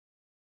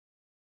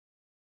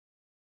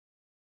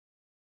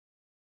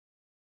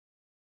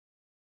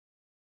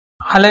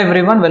Hello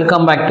everyone,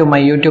 welcome back to my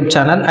YouTube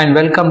channel and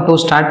welcome to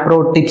STAAD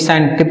Pro tips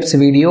and tips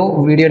video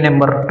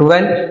number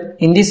 12.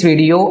 In this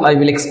video, I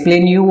will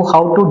explain you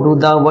how to do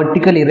the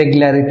vertical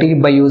irregularity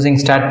by using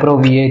STAAD Pro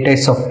V8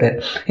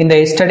 software. In the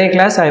yesterday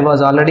class, I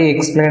was already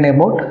explained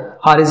about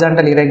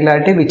horizontal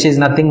irregularity, which is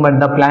nothing but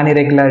the plan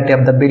irregularity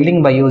of the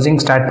building by using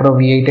STAAD Pro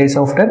V8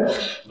 software.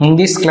 In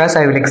this class,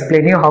 I will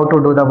explain you how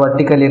to do the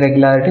vertical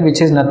irregularity,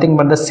 which is nothing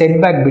but the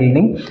setback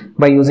building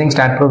by using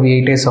STAAD Pro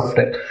V8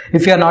 software.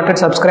 If you are not yet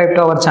subscribed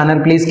to our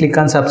channel, please click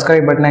on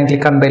subscribe button and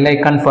click on bell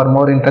icon for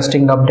more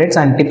interesting updates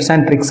and tips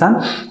and tricks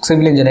on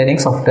civil engineering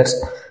softwares.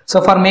 So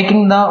for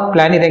making the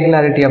plan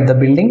irregularity of the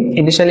building,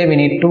 initially we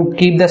need to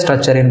keep the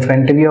structure in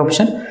front view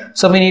option.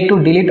 So we need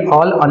to delete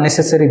all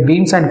unnecessary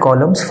beams and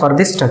columns for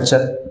this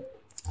structure.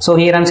 So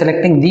here I am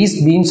selecting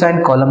these beams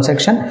and column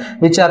section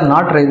which are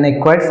not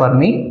required for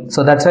me.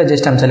 So that's why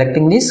just I am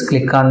selecting this,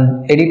 click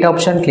on edit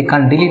option, click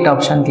on delete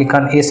option, click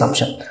on yes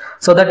option.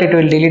 So that it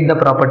will delete the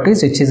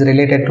properties which is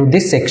related to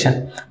this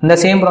section. In the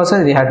same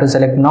process, we have to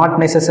select not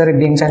necessary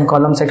beams and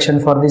column section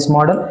for this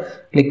model.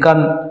 Click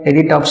on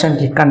edit option,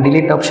 click on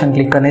delete option,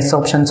 click on yes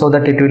option, so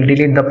that it will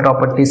delete the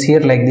properties here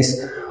like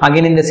this.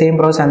 Again in the same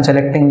process, I am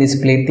selecting this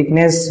plate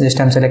thickness, just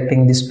I am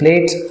selecting this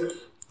plates.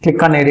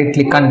 Click on edit,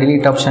 click on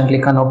delete option,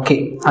 click on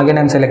OK. Again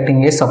I am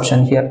selecting yes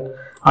option here.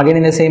 Again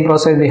in the same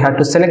process, we have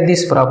to select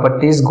these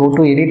properties, go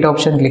to edit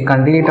option, click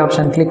on delete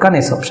option, click on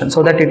yes option,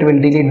 so that it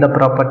will delete the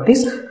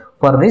properties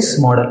for this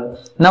model.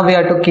 Now we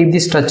have to keep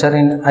this structure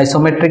in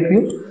isometric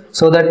view,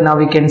 so that now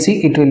we can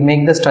see it will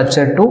make the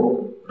structure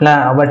to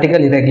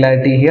vertical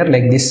irregularity here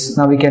like this.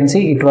 Now we can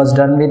see it was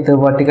done with the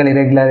vertical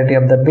irregularity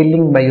of the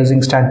building by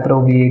using STAAD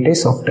Pro V8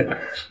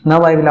 software.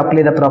 Now I will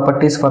apply the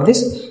properties for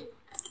this.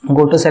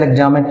 Go to select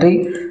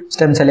geometry.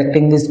 So I am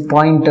selecting this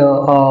point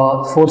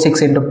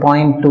 46 into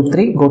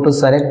 0.23. Go to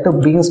select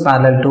beams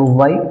parallel to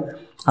Y.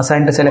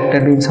 Assign to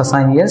selected beams,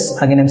 assign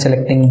yes. Again I am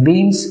selecting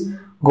beams.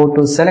 Go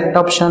to select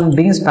option,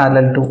 beams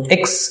parallel to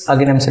X.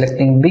 Again I am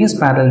selecting beams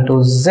parallel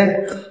to Z.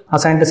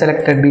 Assign to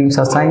selected beams,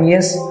 assign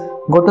yes.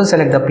 Go to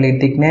select the plate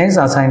thickness,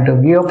 assign to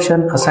view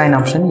option, assign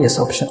option, yes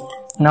option.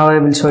 Now I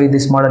will show you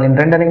this model in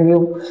rendering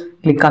view.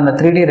 Click on the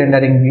 3D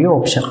rendering view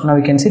option. Now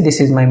you can see this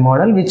is my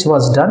model which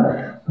was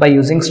done by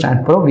using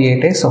STAAD Pro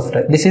V8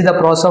 software. This is the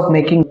process of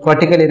making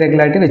vertical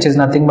irregularity, which is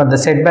nothing but the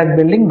setback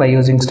building by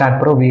using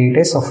STAAD Pro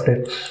V8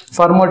 software.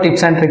 For more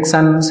tips and tricks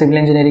on civil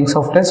engineering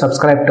software,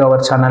 subscribe to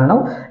our channel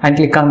now and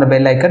click on the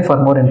bell icon for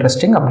more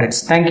interesting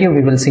updates. Thank you.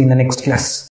 We will see you in the next class.